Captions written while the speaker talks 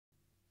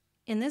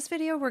In this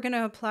video, we're going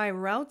to apply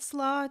Raoult's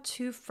law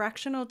to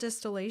fractional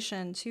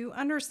distillation to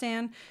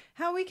understand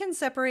how we can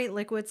separate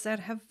liquids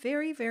that have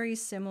very, very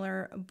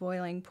similar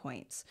boiling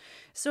points.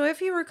 So if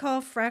you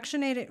recall,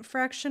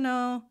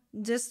 fractional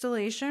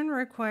distillation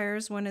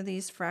requires one of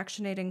these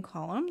fractionating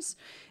columns.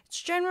 It's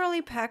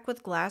generally packed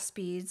with glass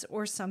beads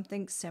or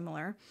something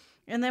similar.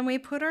 And then we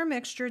put our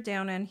mixture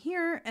down in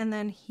here and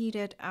then heat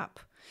it up.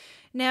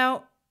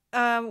 Now,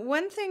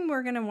 one thing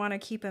we're going to want to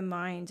keep in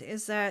mind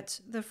is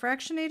that the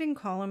fractionating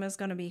column is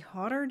going to be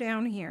hotter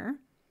down here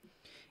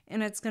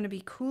and it's going to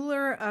be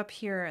cooler up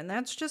here. And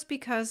that's just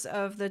because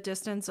of the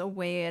distance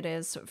away it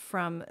is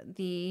from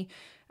the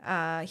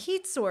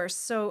heat source.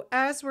 So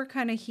as we're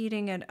kind of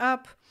heating it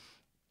up,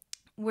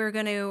 we're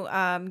going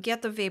to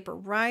get the vapor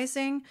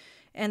rising,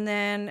 and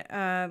then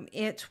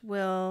it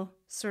will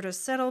sort of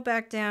settle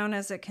back down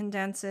as it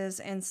condenses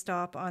and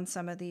stop on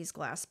some of these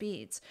glass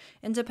beads.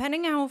 And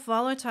depending how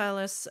volatile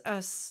a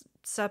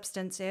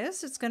substance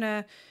is, it's going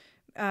to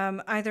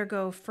either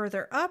go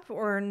further up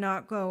or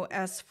not go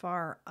as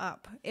far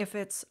up if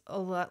it's a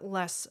lot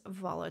less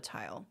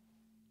volatile.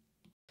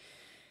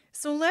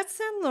 So let's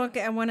then look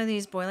at one of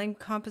these boiling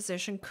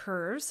composition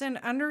curves and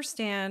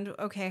understand,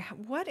 okay,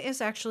 what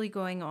is actually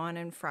going on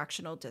in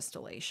fractional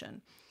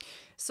distillation?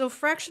 So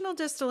fractional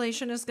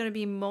distillation is going to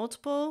be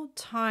multiple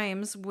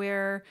times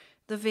where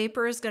the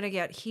vapor is going to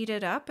get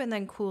heated up and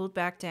then cooled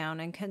back down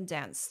and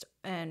condensed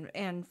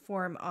and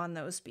form on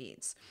those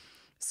beads.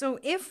 So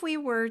if we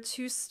were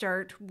to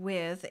start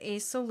with a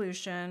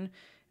solution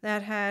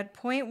that had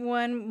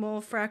 0.1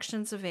 mole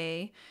fractions of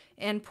A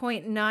and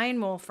 0.9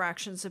 mole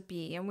fractions of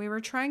B, and we were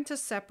trying to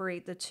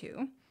separate the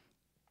two,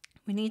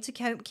 we need to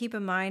keep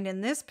in mind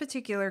in this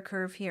particular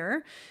curve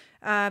here,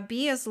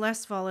 B is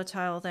less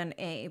volatile than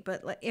A,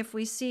 but if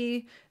we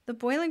see the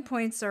boiling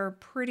points are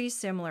pretty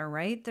similar,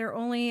 right? They're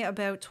only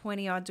about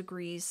 20 odd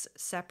degrees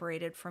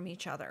separated from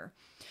each other.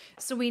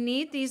 So we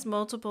need these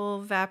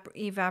multiple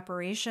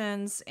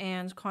evaporations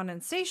and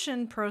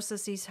condensation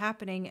processes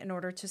happening in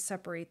order to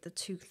separate the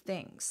two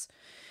things.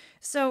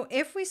 So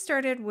if we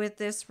started with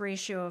this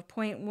ratio of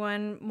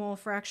 0.1 mole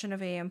fraction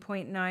of A and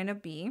 0.9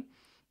 of B,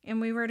 and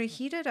we were to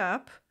heat it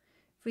up,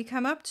 if we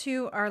come up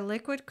to our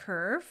liquid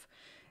curve,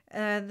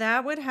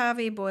 that would have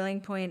a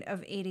boiling point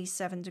of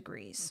 87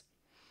 degrees.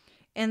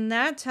 And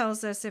that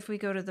tells us, if we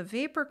go to the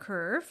vapor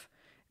curve,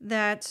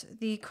 that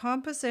the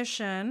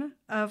composition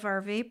of our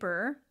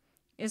vapor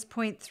is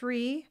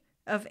 0.3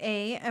 of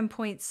A and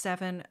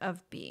 0.7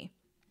 of B.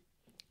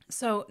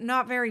 So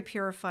not very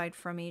purified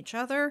from each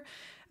other.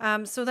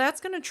 So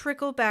that's going to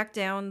trickle back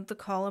down the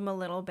column a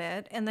little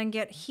bit and then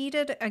get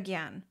heated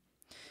again.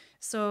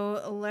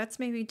 So let's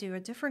maybe do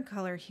a different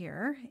color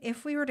here.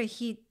 If we were to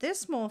heat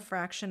this mole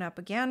fraction up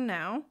again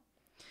now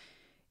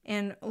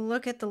and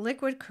look at the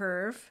liquid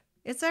curve,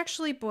 it's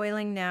actually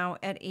boiling now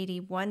at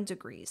 81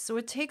 degrees. So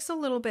it takes a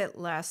little bit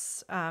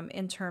less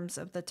in terms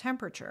of the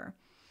temperature.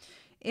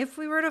 If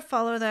we were to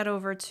follow that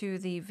over to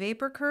the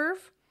vapor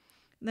curve,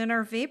 then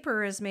our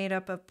vapor is made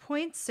up of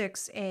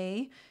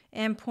 0.6A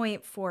and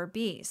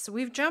 0.4B. So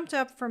we've jumped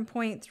up from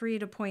 0.3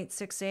 to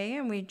 0.6A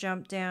and we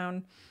jumped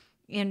down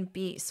in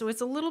B. So it's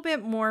a little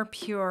bit more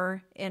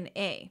pure in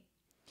A.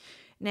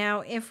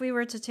 Now, if we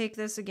were to take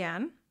this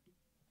again,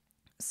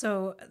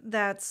 so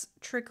that's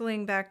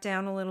trickling back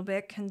down a little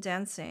bit,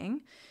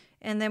 condensing,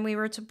 and then we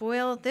were to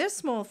boil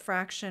this mole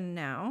fraction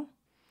now,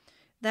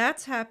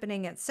 that's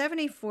happening at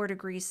 74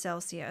 degrees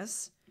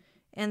Celsius,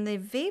 and the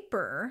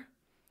vapor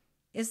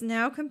is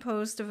now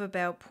composed of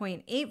about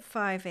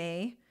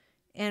 0.85A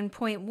and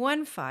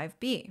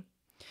 0.15B.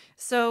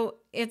 So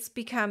it's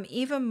become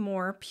even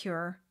more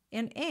pure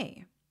in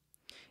A.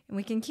 And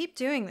we can keep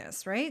doing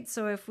this, right?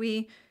 So if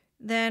we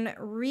then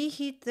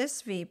reheat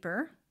this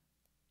vapor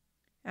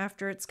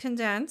after it's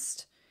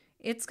condensed,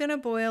 it's going to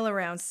boil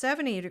around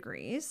 70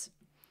 degrees,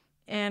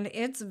 and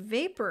its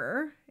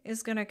vapor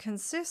is going to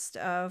consist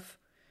of,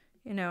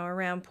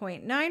 around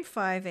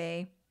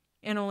 0.95A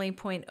and only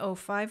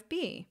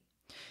 0.05B.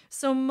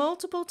 So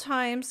multiple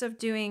times of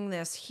doing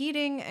this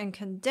heating and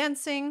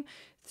condensing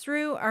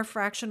through our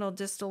fractional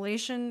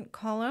distillation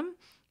column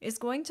is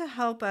going to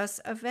help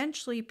us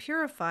eventually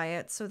purify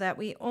it so that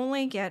we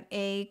only get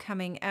A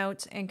coming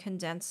out and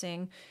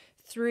condensing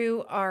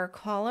through our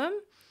column,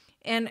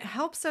 and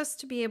helps us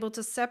to be able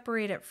to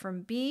separate it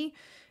from B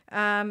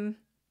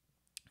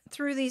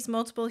through these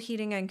multiple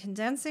heating and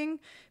condensing,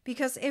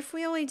 because if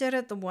we only did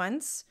it the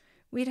once,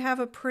 we'd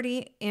have a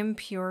pretty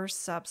impure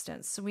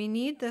substance. So we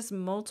need this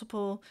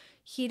multiple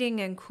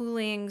heating and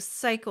cooling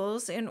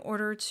cycles in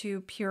order to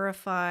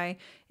purify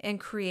and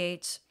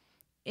create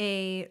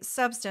a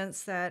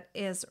substance that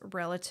is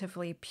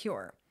relatively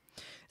pure.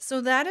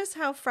 So that is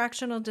how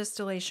fractional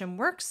distillation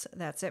works.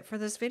 That's it for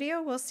this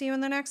video. We'll see you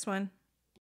in the next one.